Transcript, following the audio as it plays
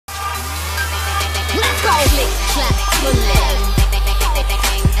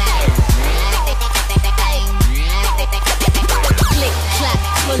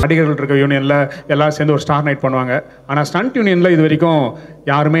நடிகர்கள் இருக்க யூனியனில் எல்லோரும் சேர்ந்து ஒரு ஸ்டார் நைட் பண்ணுவாங்க. ஆனால் ஸ்டண்ட் யூனியனில் இது வரைக்கும்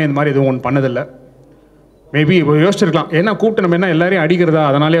யாருமே இந்த மாதிரி எதுவும் ஒன்று பண்ணதில்லை. மேபி யோசிச்சிருக்கலாம், ஏன்னா கூப்பிட்டு நம்ம என்ன எல்லாரையும் அடிக்கிறதா,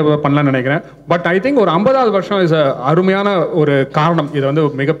 அதனாலே பண்ணலான்னு நினைக்கிறேன். பட் ஐ திங்க் ஒரு 50வது வருஷம் இஸ் அருமையான ஒரு காரணம். இது வந்து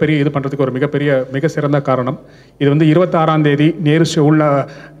மிகப்பெரிய இது பண்ணுறதுக்கு ஒரு மிக சிறந்த காரணம். இது வந்து 26ஆம் தேதி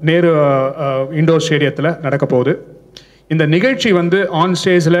நேரு இண்டோர் ஸ்டேடியத்தில் நடக்க போகுது. இந்த நிகழ்ச்சி வந்து ஆன்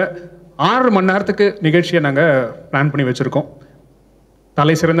ஸ்டேஜில் 6 மணி நேரத்துக்கு நிகழ்ச்சியை நாங்கள் பிளான் பண்ணி வச்சுருக்கோம்.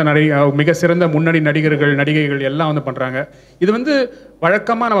 தலை சிறந்த மிக சிறந்த முன்னணி நடிகைகள் எல்லாம் வந்து பண்ணுறாங்க. இது வந்து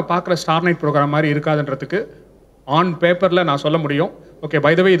வழக்கமாக நம்ம பார்க்குற ஸ்டார் நைட் ப்ரோக்ராம் மாதிரி இருக்காதுன்றதுக்கு ஆன் பேப்பரில் நான் சொல்ல முடியும். ஓகே,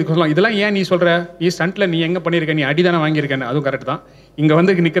 பை த வே இதுக்கு சொல்லலாம், இதெல்லாம் ஏன் நீ சொல்கிற, நீ ஸ்டண்ட்டில் நீ எங்கே பண்ணியிருக்க, நீ அடி தானே வாங்கியிருக்கேன்னு. அதுவும் கரெக்ட் தான். இங்கே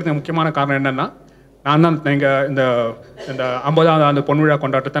வந்து நிற்கிறதுக்கு முக்கியமான காரணம் என்னென்னா, நான் தான் இந்த 50வது ஆண்டு பொன் விழா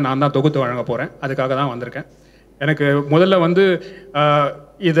கொண்டாட்டத்தை நான் தான் தொகுத்து வழங்க போகிறேன். அதுக்காக தான் வந்திருக்கேன். எனக்கு முதல்ல வந்து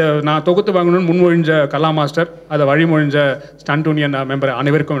இதை நான் தொகுத்து வாங்கணும்னு முன்மொழிஞ்ச கலா மாஸ்டர், அதை வழிமொழிஞ்ச ஸ்டண்ட் யூனியன் மெம்பர்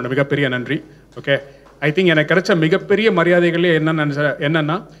அனைவருக்கும் மிகப்பெரிய நன்றி. ஓகே, ஐ திங்க் எனக்கு கிடைச்ச மிகப்பெரிய மரியாதைகளே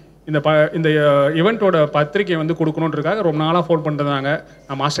என்னென்னா இந்த ஈவெண்ட்டோட பத்திரிக்கை வந்து கொடுக்கணுன்றதுக்காக ரொம்ப நாளாக ஃபோன் பண்ணுறாங்க.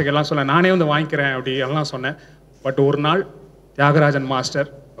 நான் மாஸ்டருக்கு எல்லாம் சொன்னேன், நானே வந்து வாங்கிக்கிறேன் அப்படி எல்லாம் சொன்னேன். பட் ஒரு நாள் Thiagarajan master,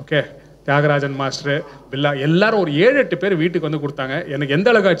 okay, Thiagarajan master பில்லா எல்லாரும் ஒரு 7-8 பேர் வீட்டுக்கு வந்து கொடுத்தாங்க. எனக்கு எந்த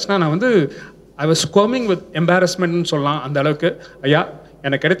அளவுக்கு ஆச்சுன்னா, நான் வந்து ஐ வாஸ் ஸ்குவமிங் வித் எம்பாரஸ்மெண்ட்னு சொல்லலாம். அந்த அளவுக்கு ஐயா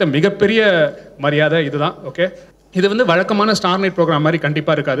எனக்கு கிடைத்த மிகப்பெரிய மரியாதை இதுதான். ஓகே, இது வந்து வழக்கமான ஸ்டார் நைட் ப்ரோக்ராம் மாதிரி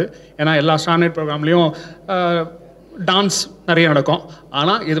கண்டிப்பாக இருக்காது. ஏன்னா எல்லா ஸ்டார் நைட் ப்ரோக்ராம்லேயும் டான்ஸ் நிறைய நடக்கும்.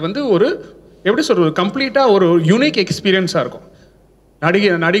 ஆனால் இது வந்து ஒரு எப்படி சொல்கிறது, ஒரு கம்ப்ளீட்டாக ஒரு யூனிக் எக்ஸ்பீரியன்ஸாக இருக்கும்.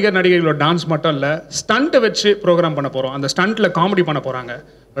 நடிகர்களோட டான்ஸ் மட்டும் இல்லை, ஸ்டண்ட்டை வச்சு ப்ரோக்ராம் பண்ண போகிறோம். அந்த ஸ்டண்ட்டில் காமெடி பண்ண போகிறாங்க.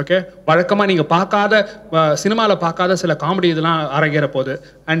 ஓகே, வழக்கமாக நீங்கள் பார்க்காத சினிமாவில் பார்க்காத சில காமெடி இதெல்லாம் அரங்கேற போகுது.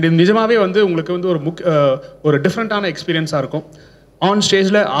 அண்ட் இது நிஜமாகவே வந்து உங்களுக்கு வந்து ஒரு டிஃப்ரெண்ட்டான எக்ஸ்பீரியன்ஸாக இருக்கும். ஆன்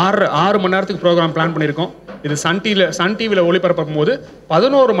ஸ்டேஜில் 6 மணி நேரத்துக்கு ப்ரோக்ராம் பிளான் பண்ணியிருக்கோம். இது சன் டிவியில் ஒளிபரப்பும் போது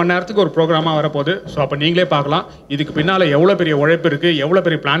 11 மணி நேரத்துக்கு ஒரு ப்ரோக்ராமாக வரப்போகுது. ஸோ அப்போ நீங்களே பார்க்கலாம் இதுக்கு பின்னால் எவ்வளோ பெரிய உழைப்பு இருக்குது, எவ்வளோ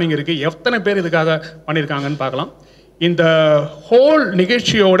பெரிய பிளானிங் இருக்குது, எத்தனை பேர் இதுக்காக பண்ணியிருக்காங்கன்னு பார்க்கலாம். இந்த ஹோல்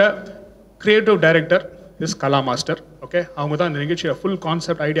நிகழ்ச்சியோட creative director is Kala master. Okay, அவங்க தான் இந்த நிகழ்ச்சியை ஃபுல்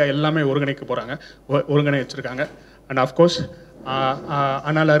கான்செப்ட் ஐடியா எல்லாமே ஒருங்கிணைச்சிருக்காங்க. அண்ட் ஆஃப்கோர்ஸ்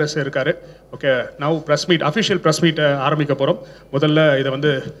அனலரஸ் இருக்கார். Okay, now press meet, official press மீட்டை ஆரம்பிக்க போகிறோம். முதல்ல இதை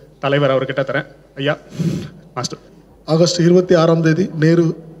வந்து தலைவர் அவர்கிட்ட தரேன். ஐயா மாஸ்டர். ஆகஸ்ட் 26ஆம் தேதி நேரு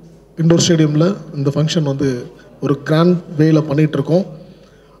இண்டோர் ஸ்டேடியமில் இந்த ஃபங்க்ஷன் வந்து ஒரு கிராண்ட் வேயில் பண்ணிகிட்ருக்கோம்.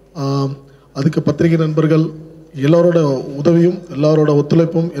 அதுக்கு பத்திரிகை நண்பர்கள் எல்லாரோட உதவியும், எல்லாரோட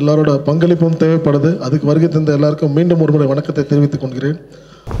ஒத்துழைப்பும், எல்லாரோட பங்களிப்பும் தேவைப்படுது. அதுக்கு வருகை தந்த எல்லாருக்கும் மீண்டும் ஒரு முறை வணக்கத்தை தெரிவித்துக் கொள்கிறேன்.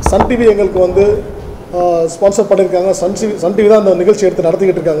 சன் டிவி எங்களுக்கு வந்து ஸ்பான்சர் பண்ணியிருக்காங்க. சன் டிவி தான் அந்த நிகழ்ச்சி எடுத்து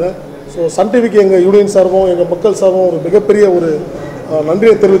நடத்திக்கிட்டு இருக்காங்க. ஸோ சன் டிவிக்கு எங்கள் யூனியன் சார்பும் எங்கள் மக்கள் சார்பும் ஒரு மிகப்பெரிய ஒரு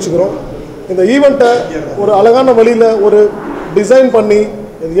நன்றியை தெரிவிச்சுக்கிறோம். இந்த ஈவெண்ட்டை ஒரு அழகான வழியில் ஒரு டிசைன் பண்ணி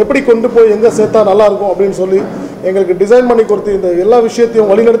இது எப்படி கொண்டு போய் எங்கே சேர்த்தா நல்லாயிருக்கும் அப்படின்னு சொல்லி எங்களுக்கு டிசைன் பண்ணி கொடுத்து இந்த எல்லா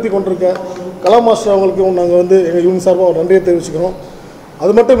விஷயத்தையும் வழிநடத்தி கொண்டிருக்க கலா மாஸ்டர் அவங்களுக்கும் நாங்கள் வந்து எங்கள் யூனியன் சார்பாக ஒரு நன்றியை தெரிவிச்சுக்கிறோம்.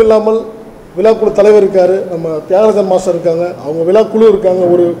 அது மட்டும் இல்லாமல் விழாக்குழு தலைவர் இருக்கார், நம்ம தியாகராஜன் மாஸ்டர் இருக்காங்க, அவங்க விழாக்குழு இருக்காங்க.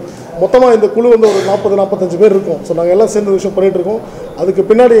 ஒரு மொத்தமாக இந்த குழு வந்து ஒரு 40-45 பேர் இருக்கும். ஸோ நாங்கள் எல்லாம் சேர்ந்து விஷயம் பண்ணிகிட்ருக்கோம். அதுக்கு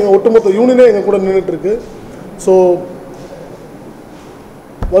பின்னாடி எங்கள் ஒட்டுமொத்த யூனியனே எங்கள் கூட நின்றுட்டுருக்கு. ஸோ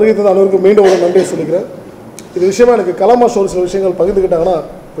வருகை தந்த அனைவருக்கும் மீண்டும் ஒரு நன்றியை சொல்லிக்கிறேன். இது விஷயமா எனக்கு கலா மாஸ்டர் ஒரு சில விஷயங்கள் பகிர்ந்துக்கிட்டாங்கன்னா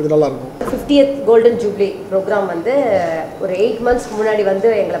கொஞ்சம் நல்லாயிருக்கும். 50th கோல்டன் ஜூப்ளி ப்ரோக்ராம் வந்து ஒரு 8 மந்த்ஸ்க்கு முன்னாடி வந்து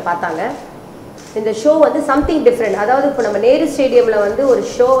எங்களை பார்த்தாங்க. இந்த ஷோ வந்து சம்திங் டிஃப்ரெண்ட். அதாவது இப்போ நம்ம நேரு ஸ்டேடியமில் வந்து ஒரு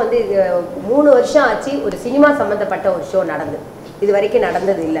ஷோ வந்து 3 வருஷம் ஆச்சு ஒரு சினிமா சம்மந்தப்பட்ட ஒரு ஷோ நடந்தது. இது வரைக்கும்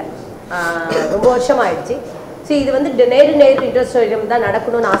நடந்தது இல்லை, ரொம்ப வருஷம் ஆயிடுச்சு. ஸோ இது வந்து நேரு இண்டோர் ஸ்டேடியம் தான்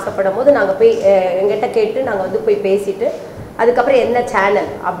நடக்கணும்னு ஆசைப்படும் போது நாங்கள் போய் எங்கிட்ட கேட்டு நாங்கள் வந்து போய் பேசிட்டு அதுக்கப்புறம் என்ன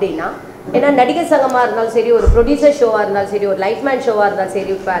சேனல் அப்படின்னா, ஏன்னா நடிகர் சங்கமாக இருந்தாலும் சரி, ஒரு ப்ரொடியூசர் ஷோவாக இருந்தாலும் சரி, ஒரு லைட்மேன் ஷோவாக இருந்தாலும்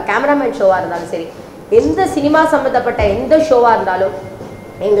சரி, இப்போ கேமராமேன் ஷோவாக இருந்தாலும் சரி, எந்த சினிமா சம்மந்தப்பட்ட எந்த ஷோவாக இருந்தாலும்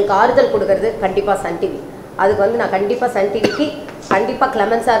எங்களுக்கு ஆறுதல் கொடுக்கறது கண்டிப்பாக சன் டிவி. அதுக்கு வந்து நான் கண்டிப்பாக சன் டிவிக்கு கண்டிப்பாக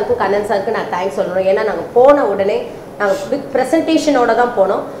கிளமன் சாருக்கும் கண்ணன் சாருக்கும் நான் தேங்க்ஸ் சொல்லணும். ஏன்னா நாங்கள் போன உடனே நாங்கள் வித் ப்ரெசன்டேஷனோட தான்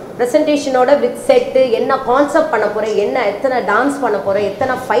போனோம். ப்ரெசன்டேஷனோட வித் செட்டு, என்ன கான்செப்ட் பண்ண போகிறேன், எத்தனை டான்ஸ் பண்ண போகிறேன்,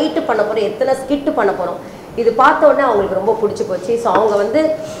 எத்தனை ஃபைட்டு பண்ண போகிறேன், எத்தனை ஸ்கிட்டு பண்ண போகிறோம், இது பார்த்த உடனே அவங்களுக்கு ரொம்ப பிடிச்சி போச்சு. ஸோ அவங்க வந்து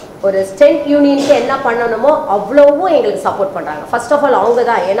ஒரு ஸ்டண்ட் யூனியனுக்கு என்ன பண்ணணுமோ அவ்வளோவும் எங்களுக்கு சப்போர்ட் பண்ணுறாங்க. ஃபர்ஸ்ட் ஆஃப் ஆல் அவங்க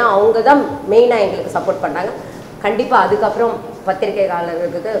தான், ஏன்னா அவங்க தான் மெயினாக எங்களுக்கு சப்போர்ட் பண்ணுறாங்க. கண்டிப்பாக அதுக்கப்புறம்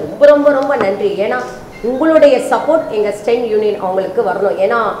பத்திரிகையாளர்களுக்கு ரொம்ப ரொம்ப ரொம்ப நன்றி. ஏன்னா உங்களுடைய சப்போர்ட் எங்கள் ஸ்டண்ட் யூனியன் அவங்களுக்கு வரணும்.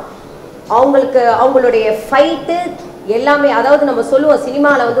 ஏன்னா அவங்களுடைய ஃபைட்டு எல்லாமே, அதாவது நம்ம சொல்லுவோம்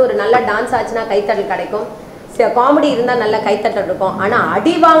சினிமாவில் வந்து ஒரு நல்ல டான்ஸ் ஆச்சுன்னா கைத்தடல் கிடைக்கும், காமெடி இருந்தால் நல்லா கைத்தட்டல் இருக்கும். ஆனால்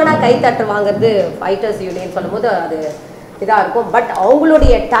அடி வாங்கினா கைத்தட்டு வாங்குறது ஃபைட்டர்ஸ் யூனியன் சொல்லும்போது அது இதாக இருக்கும். பட்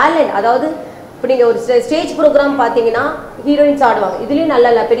அவங்களுடைய டேலண்ட், அதாவது இப்போ நீங்கள் ஒரு ஸ்டேஜ் ப்ரோக்ராம் பார்த்தீங்கன்னா ஹீரோயின்ஸ் ஆடுவாங்க. இதுலேயும்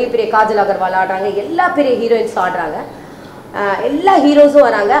நல்ல பெரிய பெரிய காஜல் அகர்வால் ஆடுறாங்க, எல்லா பெரிய ஹீரோயின்ஸ் ஆடுறாங்க, எல்லா ஹீரோஸும்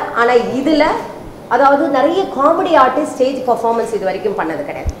வராங்க. ஆனால் இதில் அதாவது நிறைய காமெடி ஆர்டிஸ்ட் ஸ்டேஜ் பர்ஃபார்மன்ஸ் இது வரைக்கும் பண்ணது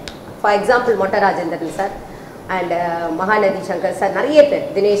கிடையாது. ஃபார் எக்ஸாம்பிள் மொட்டை Rajendran sir and Mahanadi Shankar sir, நிறைய பேர்,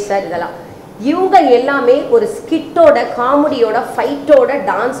 தினேஷ் சார், இதெல்லாம் இவங்க எல்லாமே ஒரு ஸ்கிட்டோட, காமெடியோட, ஃபைட்டோட,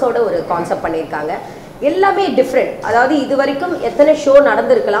 டான்ஸோட ஒரு கான்செப்ட் பண்ணியிருக்காங்க. எல்லாமே டிஃப்ரெண்ட். அதாவது இது வரைக்கும் எத்தனை ஷோ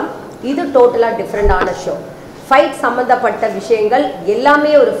நடந்திருக்கலாம், இது டோட்டலாக டிஃப்ரெண்டான ஷோ. ஃபைட் சம்மந்தப்பட்ட விஷயங்கள்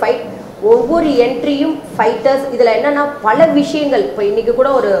எல்லாமே ஒரு ஃபைட், ஒவ்வொரு என்ட்ரியும் ஃபைட்டர்ஸ். இதில் என்னென்னா பல விஷயங்கள். இப்போ இன்றைக்கி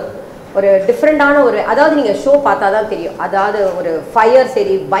கூட ஒரு டிஃப்ரெண்டான ஒரு, அதாவது நீங்கள் ஷோ பார்த்தா தான் தெரியும். அதாவது ஒரு ஃபயர்,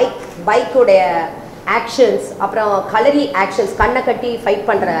 சரி, பைக்குடைய ஆக்ஷன்ஸ், அப்புறம் கலரி ஆக்ஷன்ஸ், கண்ணை கட்டி ஃபைட்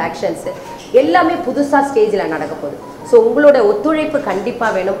பண்ணுற ஆக்ஷன்ஸு எல்லாமே புதுசாக ஸ்டேஜில் நடக்க போகுது. ஸோ உங்களோட ஒத்துழைப்பு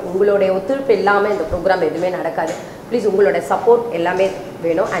கண்டிப்பாக வேணும். உங்களுடைய ஒத்துழைப்பு இல்லாமல் இந்த ப்ரோக்ராம் எதுவுமே நடக்காது. ப்ளீஸ் உங்களோட சப்போர்ட் எல்லாமே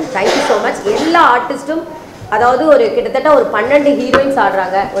வேணும். And thank you so much. எல்லா ஆர்டிஸ்ட்டும், அதாவது ஒரு கிட்டத்தட்ட ஒரு 12 ஹீரோயின்ஸ்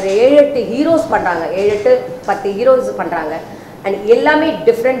ஆடுறாங்க, ஒரு 7-8 ஹீரோஸ் பண்ணுறாங்க, 7-10 ஹீரோஸ் பண்ணுறாங்க. அண்ட் எல்லாமே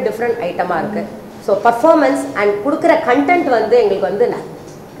டிஃப்ரெண்ட் ஐட்டமாக இருக்குது. ஸோ பர்ஃபார்மன்ஸ் அண்ட் கொடுக்குற கண்டென்ட் வந்து எங்களுக்கு வந்து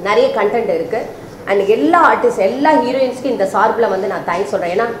நிறைய கண்டென்ட் இருக்குது. அண்ட் எல்லா ஆர்டிஸ்ட், எல்லா ஹீரோயின்ஸ்க்கும் இந்த சார்பில் வந்து நான் தேங்க்ஸ்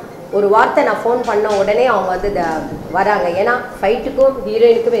சொல்கிறேன். ஏன்னா ஒரு வார்த்தை நான் ஃபோன் பண்ண உடனே அவங்க வந்து வராங்க. ஏன்னா ஃபைட்டுக்கும்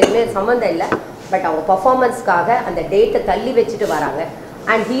ஹீரோயினுக்கும் எதுவுமே சம்மந்தம் இல்லை. பட் அவங்க பர்ஃபார்மன்ஸ்க்காக அந்த டேட்டை தள்ளி வச்சுட்டு வராங்க.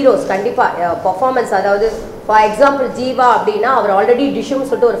 அண்ட் ஹீரோஸ் கண்டிப்பாக பர்ஃபார்மன்ஸ், அதாவது ஃபார் எக்ஸாம்பிள் ஜீவா அப்படின்னா அவர் ஆல்ரெடி டிஷ்ஷுன்னு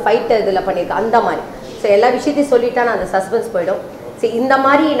சொல்லிட்டு ஒரு ஃபைட்டு இதில் பண்ணியிருக்கோம், அந்த மாதிரி. ஸோ எல்லா விஷயத்தையும் சொல்லிட்டா நான் அந்த சஸ்பென்ஸ் போயிடும். சரி, இந்த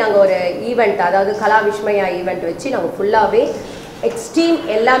மாதிரி நாங்கள் ஒரு ஈவெண்ட், அதாவது கலா விஸ்மயா ஈவெண்ட் வச்சு நாங்கள் ஃபுல்லாகவே எக்ஸ்ட்ரீம்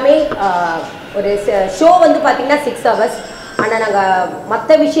எல்லாமே ஒரு ஷோ வந்து பார்த்திங்கன்னா 6 hours. ஆனால் நாங்கள்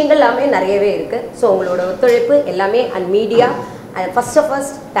மற்ற விஷயங்கள் எல்லாமே நிறையவே இருக்குது. ஸோ உங்களோட ஒத்துழைப்பு எல்லாமே and media and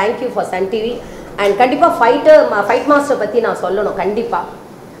first thank you for Sun TV. And கண்டிப்பாக ஃபைட் மாஸ்டர் பற்றி நான் சொல்லணும். கண்டிப்பாக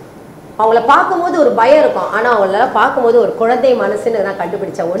அவங்கள பார்க்கும்போது ஒரு பயம் இருக்கும், ஆனால் அவங்கள பார்க்கும்போது ஒரு குழந்தை மனசுன்னு நான்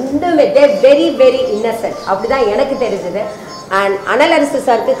கண்டுபிடிச்சேன். ஒன்றுமே வெரி இன்னசென்ட், அப்படி தான் எனக்கு தெரிஞ்சது. அண்ட் அனலரிசு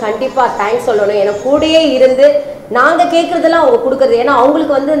சாருக்கு கண்டிப்பாக தேங்க்ஸ் சொல்லணும். எனக்கு கூடயே இருந்து நாங்கள் கேட்குறதெல்லாம் அவங்க கொடுக்குறது. ஏன்னா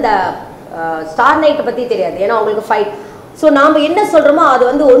அவங்களுக்கு வந்து இந்த ஸ்டார் நைட்டை பற்றி தெரியாது, ஏன்னா அவங்களுக்கு ஃபைட். ஸோ நாம் என்ன சொல்கிறோமோ அது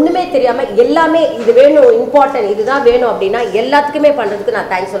வந்து ஒன்றுமே தெரியாமல் எல்லாமே இது வேணும், இம்பார்ட்டன்ட், இதுதான் வேணும் அப்படின்னா எல்லாத்துக்குமே பண்ணுறதுக்கு நான்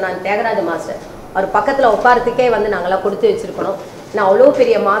தேங்க்ஸ் சொன்னேன். தியாகராஜ மாஸ்டர் அவர் பக்கத்தில் உட்காரத்துக்கே வந்து நாங்களாம் கொடுத்து வச்சுருக்கணும். நான் அவ்வளோ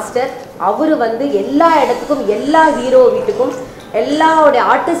பெரிய மாஸ்டர். அவர் வந்து எல்லா இடத்துக்கும், எல்லா ஹீரோ வீட்டுக்கும், எல்லாருடைய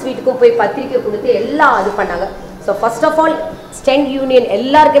ஆர்டிஸ்ட் வீட்டுக்கும் போய் பத்திரிக்கை கொடுத்து எல்லாம் இது பண்ணாங்க. So first of all stunt union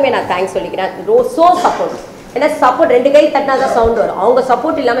எல்லாருக்குமே நான் தேங்க்ஸ் சொல்லிக்கிறேன். So support. ஏன்னா சப்போர்ட் 2 கை தட்டினா தான் சவுண்ட் வரும். அவங்க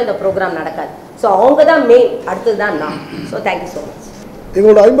சப்போர்ட் இல்லாமல் இந்த ப்ரோக்ராம் நடக்காது. ஸோ அவங்க தான் மெயின், அடுத்தது தான் நான். So thank you so much.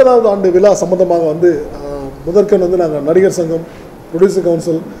 எங்களோட 50வது ஆண்டு விழா சம்பந்தமாக வந்து முதற்கண் வந்து நாங்கள் நடிகர் சங்கம், ப்ரொடியூசர்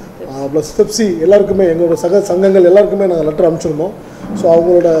கவுன்சில் ப்ளஸ் பெப்சி எல்லாருக்குமே, எங்களோட சங்கங்கள் எல்லாருக்குமே நாங்கள் லெட்டர் அனுப்பிச்சிருந்தோம். ஸோ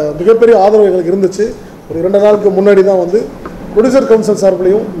அவங்களோட மிகப்பெரிய ஆதரவு எங்களுக்கு இருந்துச்சு. ஒரு 2 நாளுக்கு முன்னாடி தான் வந்து ப்ரொடியூசர் கவுன்சில்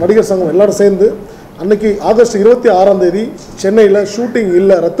சார்பிலையும் நடிகர் சங்கம் எல்லோரும் சேர்ந்து அன்றைக்கி ஆகஸ்ட் 26 சென்னையில் ஷூட்டிங்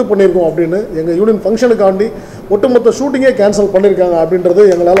இல்லை, ரத்து பண்ணியிருக்கோம் அப்படின்னு எங்கள் யூனியன் ஃபங்க்ஷனுக்காண்டி ஒட்டுமொத்த ஷூட்டிங்கே கேன்சல் பண்ணியிருக்காங்க. அப்படின்றது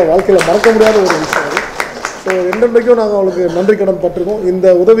எங்களால் வாழ்க்கையில் மறக்க முடியாத ஒரு விஷயம். ஸோ என்றைக்கும் நாங்கள் அவங்களுக்கு நன்றி கடன் பட்டிருக்கோம்.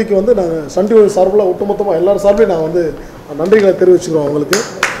 இந்த உதவிக்கு வந்து நாங்கள் சன் டிவி சார்பில் ஒட்டுமொத்தமாக எல்லாரும் சார்பிலையும் நாங்கள் வந்து நன்றிகளை தெரிவிச்சுக்கிறோம் அவங்களுக்கு.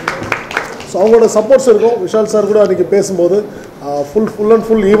 ஸோ அவங்களோட சப்போர்ட்ஸ் இருக்கும். விஷால் சார் கூட அன்றைக்கி பேசும்போது ஃபுல் அண்ட்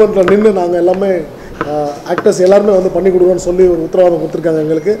ஃபுல் ஈவெண்ட்டில் நின்று நாங்கள் எல்லாமே ஆக்டர்ஸ் எல்லாருமே வந்து பண்ணி கொடுக்கணும்னு சொல்லி ஒரு உத்தரவாதம் கொடுத்துருக்காங்க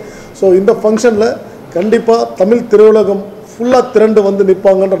எங்களுக்கு. ஸோ இந்த ஃபங்க்ஷனில் கண்டிப்பாக தமிழ் திரையுலகம் ஃபுல்லாக திரண்டு வந்து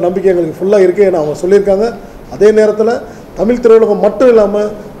நிற்பாங்கன்ற நம்பிக்கை எங்களுக்கு ஃபுல்லாக இருக்குது. ஏன்னா அவங்க சொல்லியிருக்காங்க. அதே நேரத்தில் தமிழ் திரையுலகம் மட்டும்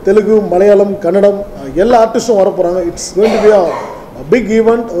இல்லாமல் தெலுங்கு, மலையாளம், கன்னடம் எல்லா ஆர்டிஸ்ட்டும் வர போகிறாங்க. It's going to be a big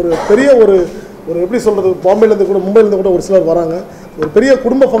event. ஒரு பெரிய ஒரு எப்படி சொல்கிறது, பாம்பேலேருந்து கூட, மும்பைலேருந்து கூட ஒரு சிலர் வராங்க. ஒரு பெரிய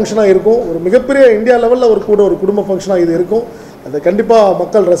குடும்ப ஃபங்க்ஷனாக இருக்கும். ஒரு மிகப்பெரிய இந்தியா லெவலில் ஒரு குடும்ப ஃபங்க்ஷனாக இது இருக்கும். அதை கண்டிப்பாக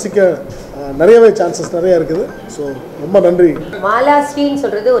மக்கள் ரசிக்க நிறையவே சான்சஸ் நிறையா இருக்குது. ஸோ ரொம்ப நன்றி. மாலாஸ்ரீன்னு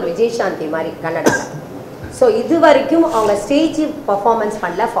சொல்கிறது ஒரு விஜயசாந்தி மாதிரி கன்னடாவில். ஸோ இது வரைக்கும் அவங்க ஸ்டேஜ் பர்ஃபார்மன்ஸ்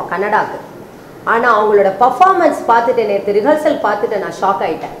பண்ணல கன்னடாவுக்கு. ஆனால் அவங்களோட பர்ஃபார்மன்ஸ் பார்த்துட்டு, நேற்று ரிஹர்சல் பார்த்துட்டு நான் ஷாக்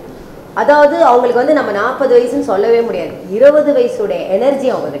ஆகிட்டேன். அதாவது அவங்களுக்கு வந்து நம்ம 40 வயசுன்னு சொல்லவே முடியாது. 20 வயசுடைய எனர்ஜி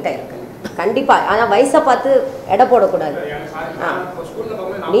அவங்கக்கிட்ட இருக்குது கண்டிப்பாக. ஆனால் வயசை பார்த்து எடை போடக்கூடாது.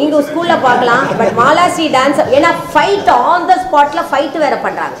 நீங்கள் ஸ்கூலில் பார்க்கலாம். பட் மாலாஸ்ரீ டான்ஸ், ஏன்னா ஃபைட் ஆன் த ஸ்பாட்டில் ஃபைட்டு வேறு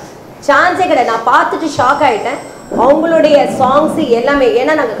பண்ணுறாங்க, சான்ஸே கிடையாது. நான் பார்த்துட்டு ஷாக் ஆகிட்டேன். அவங்களுடைய சாங்ஸு எல்லாமே,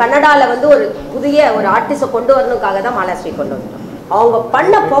 ஏன்னா நாங்கள் கன்னடாவில் வந்து ஒரு புதிய ஒரு ஆர்டிஸ்ட்டை கொண்டு வரணுக்காக தான் மாலாஸ்ரீ கொண்டு வந்தோம். அவங்க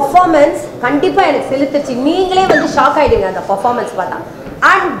பண்ண பர்ஃபார்மன்ஸ் கண்டிப்பாக எனக்கு செலுத்துச்சு. நீங்களே வந்து ஷாக் ஆகிடுங்க அந்த பர்ஃபார்மன்ஸ் பார்த்தா.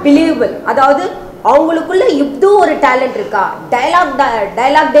 அன்பிலீவபிள். அதாவது அவங்களுக்குள்ள இப்படி ஒரு டேலண்ட் இருக்கா,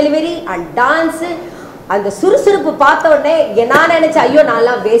 டைலாக் டெலிவரி அண்ட் டான்ஸு அந்த சுறுசுறுப்பு பார்த்த உடனே நான் நினச்சேன் ஐயோ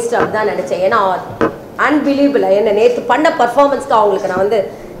நான்லாம் வேஸ்ட் அப்படிதான் நினச்சேன். ஏன்னா அன்பிலீவபிள். என்ன நேற்று பண்ண பர்ஃபார்மன்ஸ்க்கு அவங்களுக்கு நான் வந்து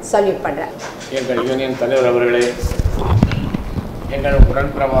சல்யூட் பண்ணுறேன். எங்கள் யூனியன் தலைவர் அவர்களே, எங்கள்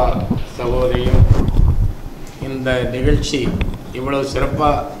உடன்பிரபா சகோதரியும் இந்த நிகழ்ச்சி இவ்வளவு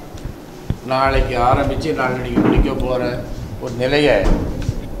சிறப்பாக நாளைக்கு ஆரம்பித்து நாளைக்கு முடிக்க போகிற ஒரு நிலையை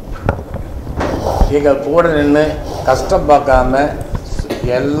எங்கள் கூட நின்று கஷ்டம் பார்க்காம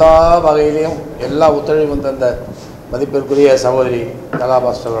எல்லா வகையிலையும் எல்லா ஒத்துழைப்பும் தந்த மதிப்பிற்குரிய சகோதரி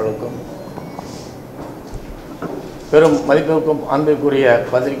கலாபாஸ்டர் அவர்களுக்கும், பெரும் மதிப்பிற்கும் அன்பிற்குரிய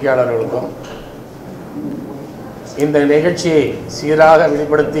பத்திரிகையாளர்களுக்கும் இந்த நிகழ்ச்சியை சீராக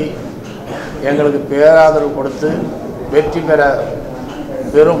வெளிப்படுத்தி எங்களுக்கு பேராதரவு கொடுத்து வெற்றி பெற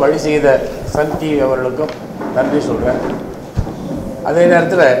பெரும் வழி செய்த சன் டிவி அவர்களுக்கும் நன்றி சொல்கிறேன். அதே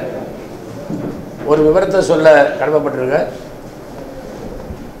நேரத்தில் ஒரு விவரத்தை சொல்ல கடமைப்பட்டிருக்கேன்.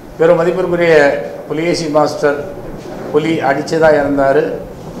 பெரும் மதிப்பிற்குரிய புலிகேசி மாஸ்டர் புலி அடித்ததாக இருந்தார்.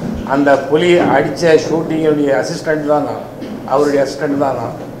 அந்த புலி அடித்த ஷூட்டிங்குடைய அசிஸ்டண்ட் தான் நான், அவருடைய அசிஸ்டண்ட் தான்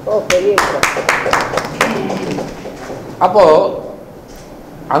நான். அப்போது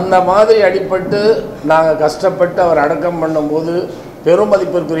அந்த மாதிரி அடிபட்டு நாங்கள் கஷ்டப்பட்டு அவர் அடக்கம் பண்ணும்போது பெரும்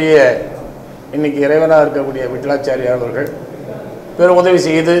மதிப்பிற்குரிய இன்றைக்கி இறைவனாக இருக்கக்கூடிய விட்டலாச்சாரியார் அவர்கள் பெரும் உதவி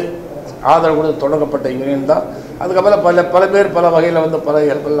செய்து ஆதரவு கொடுத்து தொடங்கப்பட்ட யூனியன் தான். அதுக்கப்புறம் பல பேர் பல வகையில் வந்து பல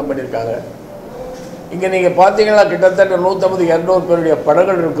ஹெல்ப்லாம் பண்ணியிருக்காங்க. இங்கே நீங்கள் பார்த்தீங்கன்னா கிட்டத்தட்ட 150-200 பேருடைய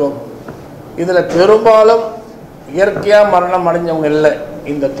படங்கள் இருக்கும். இதில் பெரும்பாலும் இயற்கையாக மரணம் அடைஞ்சவங்க இல்லை.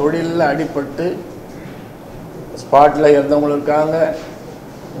 இந்த தொழிலில் அடிபட்டு ஸ்பாட்டில் இறந்தவங்களும் இருக்காங்க,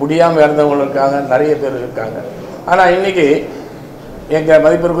 முடியாமல் இறந்தவங்களும் இருக்காங்க, நிறைய பேர் இருக்காங்க. ஆனால் இன்றைக்கி எங்கள்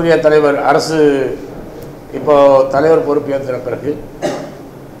மதிப்பிற்குரிய தலைவர் அரசு இப்போது தலைவர் பொறுப்பு ஏற்ற பிறகு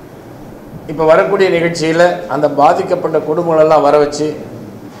இப்போ வரக்கூடிய நிகழ்ச்சியில் அந்த பாதிக்கப்பட்ட குடும்பங்களெல்லாம் வர வச்சு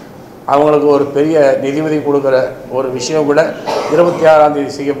அவங்களுக்கு ஒரு பெரிய நிதியுதவி கொடுக்குற ஒரு விஷயம் கூட 26ஆம்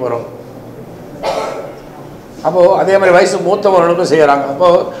தேதி செய்ய போகிறோம். அப்போது அதே மாதிரி வயசு மூத்தவர்களுக்கும் செய்கிறாங்க.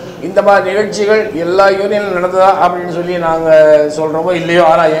 அப்போது இந்த மாதிரி நிகழ்ச்சிகள் எல்லா யூனியனிலும் நடந்ததா அப்படின்னு சொல்லி நாங்கள் சொல்கிறோமோ இல்லையோ,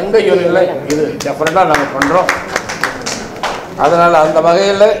 ஆனால் எங்கள் யூனியனில் இது டெஃபரெண்டாக நாங்கள் பண்ணுறோம். அதனால் அந்த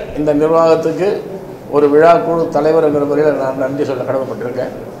வகையில் இந்த நிர்வாகத்துக்கு ஒரு விழா குழு தலைவருங்கிற முறையில் நான் நன்றி சொல்ல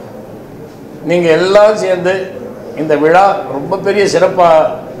கடமைப்பட்டிருக்கேன். நீங்கள் எல்லோரும் சேர்ந்து இந்த விழா ரொம்ப பெரிய சிறப்பாக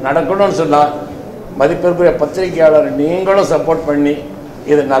நடக்கணும்னு சொன்னால் மதிப்பிற்குரிய பத்திரிகையாளர் நீங்களும் சப்போர்ட் பண்ணி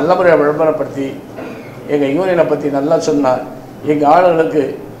இதை நல்ல முறையாக விளம்பரப்படுத்தி எங்கள் யூனியனை பற்றி நல்லா சொன்னால் எங்கள் ஆளுங்களுக்கு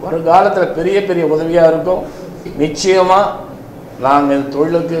வருங்காலத்தில் பெரிய பெரிய உதவியாக இருக்கும். நிச்சயமாக நாங்கள் இந்த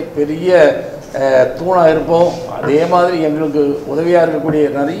தொழிலுக்கு பெரிய தூணாக இருப்போம். அதே மாதிரி எங்களுக்கு உதவியாக இருக்கக்கூடிய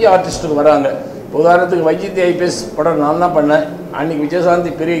நிறைய ஆர்டிஸ்ட்டுக்கு வராங்க. உதாரணத்துக்கு வைஜித் ஐபிஎஸ் படம் நான் தான் பண்ணேன். அன்றைக்கி விஜயசாந்தி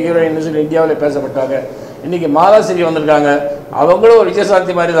பெரிய ஹீரோயின் சொல்லி இந்தியாவில் பேசப்பட்டாங்க. இன்றைக்கி மாலாசிரி வந்திருக்காங்க. அவங்களும் ஒரு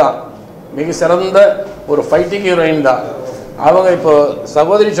விஜயசாந்தி மாதிரி தான், மிக சிறந்த ஒரு ஃபைட்டிங் ஹீரோயின் தான். அவங்க இப்போது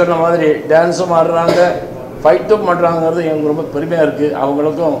சகோதரி சொன்ன மாதிரி டான்ஸும் ஆடுறாங்க, ஃபைட்டும் பண்ணுறாங்கிறது எங்களுக்கு ரொம்ப பெருமையாக இருக்குது.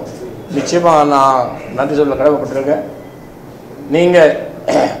 அவங்களுக்கும் நிச்சயமாக நான் நன்றி சொல்ல கடமைப்பட்டிருக்கேன். நீங்கள்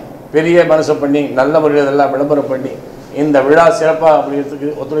பெரிய மனசை பண்ணி நல்ல முறையில் இதெல்லாம் விளம்பரம் பண்ணி இந்த விழா சிறப்பாக அப்படிங்கிறதுக்கு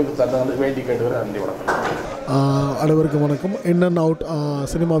ஒத்துழைப்பு தரது வேண்டி கேட்டுக்கிறேன். நன்றி, வணக்கம். அனைவருக்கும் வணக்கம். In and out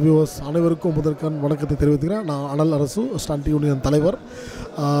cinema viewers அனைவருக்கும் முதற்கண் வணக்கத்தை தெரிவித்துக்கிறேன். நான் அனல் அரசு ஸ்டண்ட் யூனியன் தலைவர்.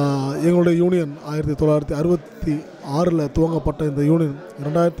 எங்களுடைய யூனியன் 1966 துவங்கப்பட்ட இந்த யூனியன்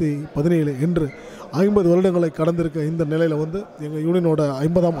 2017 இன்று 50 வருடங்களை கடந்திருக்க இந்த நிலையில் வந்து எங்கள் யூனியனோட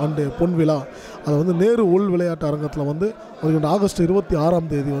 50ஆம் ஆண்டு பொன் விழா அதை வந்து நேரு உள் விளையாட்டு அரங்கத்தில் வந்து வருகின்ற ஆகஸ்ட் 26ஆம்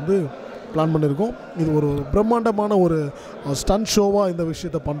தேதி வந்து பிளான் பண்ணியிருக்கோம். இது ஒரு பிரம்மாண்டமான ஒரு ஸ்டண்ட் ஷோவாக இந்த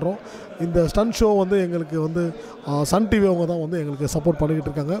விஷயத்தை பண்ணுறோம். இந்த ஸ்டண்ட் ஷோ வந்து எங்களுக்கு வந்து சன் டிவி அவங்க தான் வந்து எங்களுக்கு சப்போர்ட் பண்ணிக்கிட்டு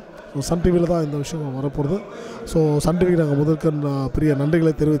இருக்காங்க. ஸோ சன் டிவியில் தான் இந்த விஷயம் வரப்போகுது. ஸோ சன் டிவிக்கு நாங்கள் முதற்கண் பெரிய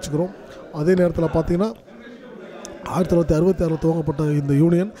நன்றிகளை தெரிவிச்சுக்கிறோம். அதே நேரத்தில் பார்த்திங்கன்னா 1966 துவங்கப்பட்ட இந்த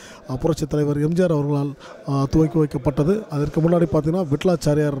யூனியன் புரட்சித் தலைவர் எம்ஜிஆர் அவர்களால் துவக்கி வைக்கப்பட்டது. அதற்கு முன்னாடி பார்த்திங்கன்னா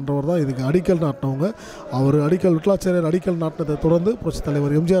விட்டலாச்சாரியார் என்றவர் தான் இதுக்கு அடிக்கல் நாட்டினவங்க. அவர் விட்டலாச்சாரியார் அடிக்கல் நாட்டினதை தொடர்ந்து புரட்சித்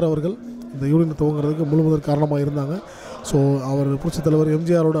தலைவர் எம்ஜிஆர் அவர்கள் இந்த யூனியனை துவங்குறதுக்கு முழுமுதற் காரணமாக இருந்தாங்க. ஸோ அவர் புரட்சித் தலைவர்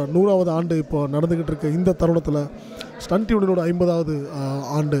எம்ஜிஆரோட 100வது ஆண்டு இப்போ நடந்துக்கிட்டு இருக்க இந்த தருணத்தில் ஸ்டண்ட் யூனியனோட 50வது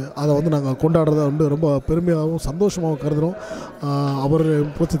ஆண்டு அதை வந்து நாங்கள் கொண்டாடுறத வந்து ரொம்ப பெருமையாகவும் சந்தோஷமாகவும் கருதுகிறோம். அவர்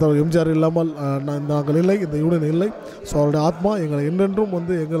புரட்சித் தலைவர் எம்ஜிஆர் இல்லாமல் நாங்கள் இல்லை, இந்த யூனியன் இல்லை. ஸோ அவருடைய ஆத்மா எங்களை என்றென்றும்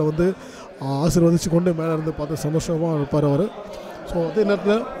வந்து எங்களை வந்து ஆசீர்வதித்து கொண்டு மேலே இருந்து பார்த்து சந்தோஷமாக இருப்பார் அவர். ஸோ அதே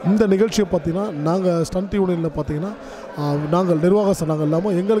நேரத்தில் இந்த நிகழ்ச்சியை பார்த்திங்கன்னா நாங்கள் ஸ்டண்ட் யூனியனில் பார்த்திங்கன்னா நாங்கள் நிர்வாக சங்கம்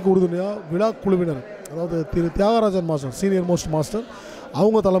இல்லாமல் எங்களுக்கு உறுதுணையாக விழா குழுவினர், அதாவது திரு Thiagarajan master, senior most master,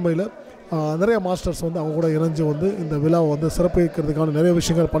 அவங்க தலைமையில் நிறைய மாஸ்டர்ஸ் வந்து அவங்க கூட இணைஞ்சு வந்து இந்த விழாவை வந்து சிறப்பிக்கிறதுக்கான நிறைய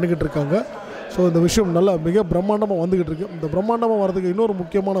விஷயங்கள் பண்ணிக்கிட்டு இருக்காங்க. ஸோ இந்த விஷயம் நல்லா மிக பிரம்மாண்டமாக வந்துக்கிட்டு இருக்குது. இந்த பிரம்மாண்டமாக வர்றதுக்கு இன்னொரு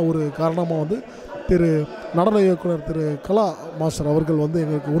முக்கியமான ஒரு காரணமாக வந்து நடன இயக்குனர் கலா மாஸ்டர் அவர்கள் வந்து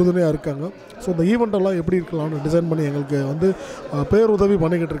எங்களுக்கு உறுதுணையாக இருக்காங்க. ஸோ இந்த ஈவெண்ட்டெல்லாம் எப்படி இருக்கலாம்னு டிசைன் பண்ணி எங்களுக்கு வந்து பேருதவி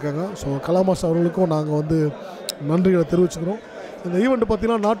பண்ணிக்கிட்டு இருக்காங்க. ஸோ கலா மாஸ்டர் அவர்களுக்கும் நாங்கள் வந்து நன்றிகளை தெரிவிச்சுக்கிறோம். இந்த ஈவெண்ட்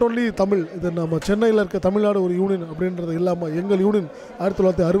பார்த்திங்கன்னா நாட் ஓன்லி தமிழ், இது நம்ம சென்னையில் இருக்க தமிழ்நாடு ஒரு யூனியன் அப்படின்றது இல்லாமல் எங்கள் யூனியன்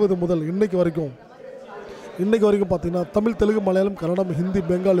 1960 முதல் இன்றைக்கு வரைக்கும் பார்த்திங்கன்னா தமிழ், தெலுங்கு, மலையாளம், கன்னடம், ஹிந்தி,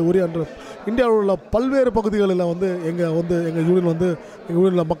 பெங்காலி, ஒரியா என்ற இந்தியாவில் உள்ள பல்வேறு பகுதிகளில் வந்து எங்கள்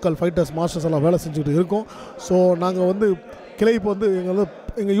யூனியனில் மக்கள், ஃபைட்டர்ஸ், மாஸ்டர்ஸ் எல்லாம் வேலை செஞ்சுக்கிட்டு இருக்கோம். ஸோ நாங்கள் வந்து கிளை இப்போ வந்து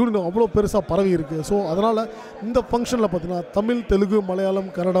எங்கள் யூனியன் அவ்வளோ பெருசாக பரவி இருக்குது. ஸோ அதனால் இந்த ஃபங்க்ஷனில் பார்த்திங்கன்னா தமிழ், தெலுங்கு,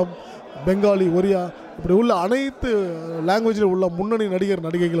 மலையாளம், கன்னடம், பெங்காலி, ஒரியா இப்படி உள்ள அனைத்து லாங்குவேஜில் உள்ள முன்னணி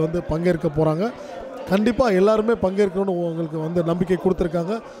நடிகைகள் வந்து பங்கேற்க போகிறாங்க. கண்டிப்பாக எல்லாருமே பங்கேற்கணும்னு உங்களுக்கு வந்து நம்பிக்கை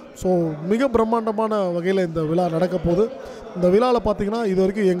கொடுத்துருக்காங்க. ஸோ மிக பிரம்மாண்டமான வகையில் இந்த விழா நடக்க போகுது. இந்த விழாவில் பார்த்திங்கன்னா இது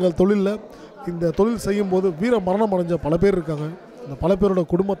வரைக்கும் எங்கள் தொழிலில் இந்த தொழில் செய்யும்போது வீர மரணம் அடைஞ்ச பல பேர் இருக்காங்க. இந்த பல பேரோட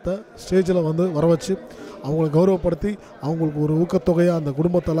குடும்பத்தை ஸ்டேஜில் வந்து வர வச்சு அவங்கள கௌரவப்படுத்தி அவங்களுக்கு ஒரு ஊக்கத்தொகையாக அந்த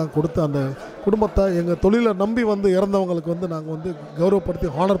குடும்பத்தெல்லாம் கொடுத்து அந்த குடும்பத்தை எங்கள் தொழிலை நம்பி வந்து இறந்தவங்களுக்கு வந்து நாங்கள் வந்து கௌரவப்படுத்தி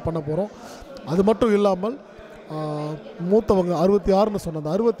ஹானர் பண்ண போகிறோம். அது மட்டும் இல்லாமல் மூத்தவங்க 66ன்னு சொன்ன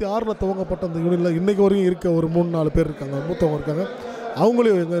அந்த 66ல் துவங்கப்பட்ட அந்த யூனியனில் இன்றைக்கு வரையும் இருக்க ஒரு 3-4 பேர் இருக்காங்க, மூத்தவங்க இருக்காங்க.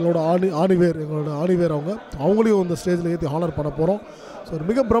 அவங்களையும் எங்களோட ஆணிவேர் அவங்களையும் இந்த ஸ்டேஜில் ஏற்றி ஹானர் பண்ண போகிறோம். ஸோ ஒரு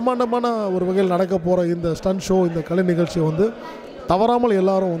மிக பிரம்மாண்டமான ஒரு வகையில் நடக்க போகிற இந்த ஸ்டண்ட் ஷோ, இந்த கலை நிகழ்ச்சியை வந்து தவறாமல்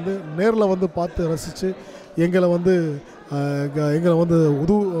எல்லாரும் வந்து நேரில் வந்து பார்த்து ரசித்து எங்களை வந்து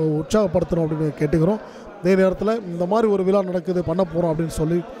உற்சாகப்படுத்தணும் அப்படின்னு கேட்டுக்கிறோம். அதே நேரத்தில் இந்த மாதிரி ஒரு விழா நடக்குது பண்ண போகிறோம் அப்படின்னு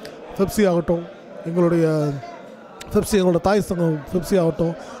சொல்லி பெப்சி ஆகட்டும், எங்களோட தாய் சங்கம் பெப்சி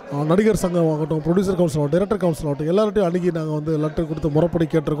ஆகட்டும், நடிகர் சங்கம் ஆகட்டும், ப்ரொடியூசர் கவுன்சில் ஆகட்டும், டைரக்டர் கவுன்சில் ஆகட்டும், எல்லார்ட்டையும் அணுகி நாங்கள் வந்து லெட்டர் கொடுத்து முறைப்படி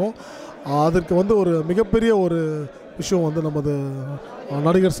கேட்டிருக்கோம். அதற்கு வந்து ஒரு மிகப்பெரிய ஒரு விஷயம் வந்து நமது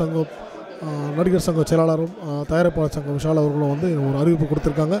நடிகர் சங்க செயலாளரும் தயாரிப்பாளர் சங்கம் விஷால் அவர்களும் வந்து ஒரு அறிவிப்பு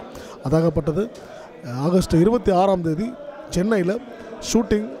கொடுத்துருக்காங்க. அதாகப்பட்டது ஆகஸ்ட் 26ஆம் தேதி சென்னையில்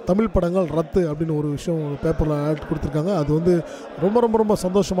ஷூட்டிங் தமிழ் படங்கள் ரத்து அப்படின்னு ஒரு விஷயம் பேப்பரில் ஆட் கொடுத்துருக்காங்க. அது வந்து ரொம்ப ரொம்ப ரொம்ப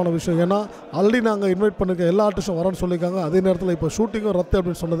சந்தோஷமான விஷயம். ஏன்னா ஆல்ரெடி நாங்கள் இன்வைட் பண்ணியிருக்க எல்லா ஆர்டிஸ்டும் வரேன்னு சொல்லியிருக்காங்க. அதே நேரத்தில் இப்போ ஷூட்டிங்கும் ரத்து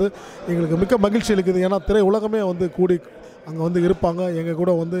அப்படின்னு சொன்னது எங்களுக்கு மிக மகிழ்ச்சி அளிக்குது. ஏன்னா திரை உலகமே வந்து கூடி அங்கே வந்து இருப்பாங்க, எங்கள்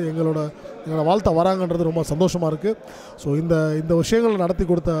கூட வந்து எங்களோட வாழ்த்த வராங்கன்றது ரொம்ப சந்தோஷமாக இருக்குது. ஸோ இந்த விஷயங்களை நடத்தி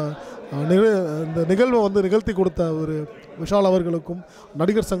கொடுத்த இந்த நிகழ்வை வந்து நிகழ்த்தி கொடுத்த ஒரு விஷால் அவர்களுக்கும்,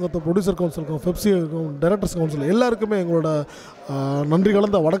 நடிகர் சங்கத்தும், ப்ரொடியூசர் கவுன்சிலுக்கும், பெப்சிக்கும், டைரக்டர்ஸ் கவுன்சில் எல்லாருக்குமே எங்களோட நன்றி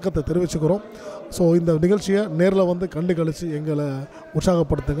கலந்த வணக்கத்தை தெரிவிச்சுக்கிறோம். ஸோ இந்த நிகழ்ச்சியை நேரில் வந்து கண்டு கழித்து எங்களை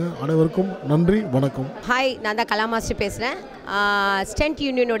உற்சாகப்படுத்துங்க. அனைவருக்கும் நன்றி, வணக்கம். ஹாய், நான் தான் கலா மாஸ்டர் பேசுகிறேன். ஸ்டண்ட்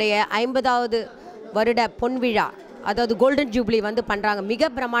யூனியனுடைய 50வது வருட பொன்விழா, அதாவது கோல்டன் ஜூப்ளி வந்து பண்ணுறாங்க, மிக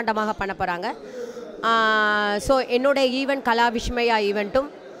பிரம்மாண்டமாக பண்ண போகிறாங்க. ஸோ என்னோடய ஈவெண்ட் கலா விஸ்மயா ஈவெண்ட்டும்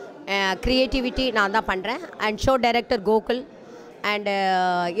க்ரியேட்டிவிட்டி நான் தான் பண்ணுறேன். And show director Gokul and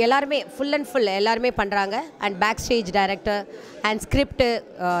எல்லாருமே ஃபுல் அண்ட் ஃபுல் எல்லாருமே பண்ணுறாங்க. And back stage director and script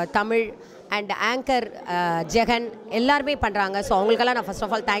Tamil and anchor Jagan எல்லாருமே பண்ணுறாங்க. ஸோ அவங்களுக்கெல்லாம் நான் ஃபர்ஸ்ட்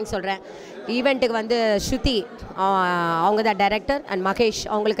ஆஃப் ஆல் தேங்க்ஸ் சொல்கிறேன். ஈவெண்ட்டுக்கு வந்து ஸ்ருதி அவங்க தான் டைரக்டர் அண்ட் மகேஷ்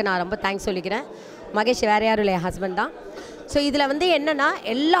அவங்களுக்கு நான் ரொம்ப தேங்க்ஸ் சொல்லிக்கிறேன். மகேஷ் வேறு யாரும் இல்லை, என் ஹஸ்பண்ட் தான். ஸோ இதில் வந்து என்னென்னா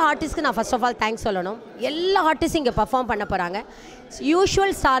எல்லா ஆர்டிஸ்ட்க்கும் நான் ஃபர்ஸ்ட் ஆஃப் ஆல் தேங்க்ஸ் சொல்லணும். எல்லா ஆர்டிஸ்ட்டும் இங்கே பர்ஃபார்ம் பண்ண போகிறாங்க.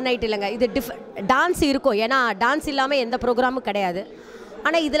 யூஷுவல் ஸ்டார் நைட் இல்லைங்க, இது டான்ஸ் இருக்கும். ஏன்னா டான்ஸ் இல்லாமல் எந்த ப்ரோக்ராமும் கிடையாது.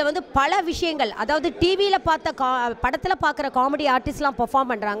 ஆனால் இதில் வந்து பல விஷயங்கள், அதாவது டிவியில் பார்த்த படத்தில் பார்க்குற காமெடி ஆர்டிஸ்ட்லாம்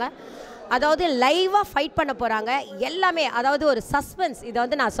பர்ஃபார்ம் பண்ணுறாங்க. அதாவது லைவாக ஃபைட் பண்ண போகிறாங்க எல்லாமே. அதாவது ஒரு சஸ்பென்ஸ், இதை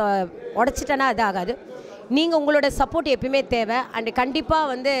வந்து நான் உடச்சிட்டேன்னா இது ஆகாது. நீங்கள் உங்களோட சப்போர்ட் எப்பயுமே தேவை. அண்டு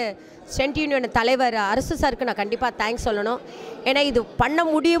கண்டிப்பாக வந்து ஸ்டண்ட் யூனியன் தலைவர் அரசு சாருக்கு நான் கண்டிப்பாக தேங்க்ஸ் சொல்லணும். ஏன்னா இது பண்ண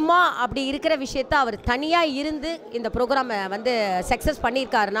முடியுமா அப்படி இருக்கிற விஷயத்த அவர் தனியாக இருந்து இந்த ப்ரோக்ராமை வந்து சக்ஸஸ்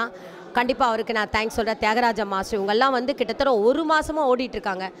பண்ணியிருக்காருன்னா கண்டிப்பாக அவருக்கு நான் தேங்க்ஸ் சொல்கிறேன். தியாகராஜ மாஸ்டர் இவங்கெல்லாம் வந்து கிட்டத்தட்ட 1 மாதமாக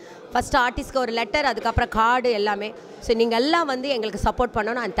ஓடிட்டுருக்காங்க. ஃபஸ்ட்டு ஆர்டிஸ்ட்க்கு ஒரு லெட்டர், அதுக்கப்புறம் கார்டு எல்லாமே. ஸோ நீங்கள் எல்லாம் வந்து எங்களுக்கு சப்போர்ட்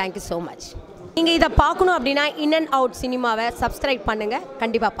பண்ணணும். And thank you so much. நீங்கள் இதை பார்க்கணும் அப்படின்னா இன் அண்ட் அவுட் சினிமாவை சப்ஸ்கிரைப் பண்ணுங்கள்,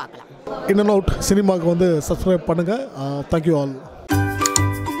 கண்டிப்பாக பார்க்கலாம். இன் அண்ட் அவுட் சினிமாவுக்கு வந்து சப்ஸ்கிரைப் பண்ணுங்கள். Thank you all.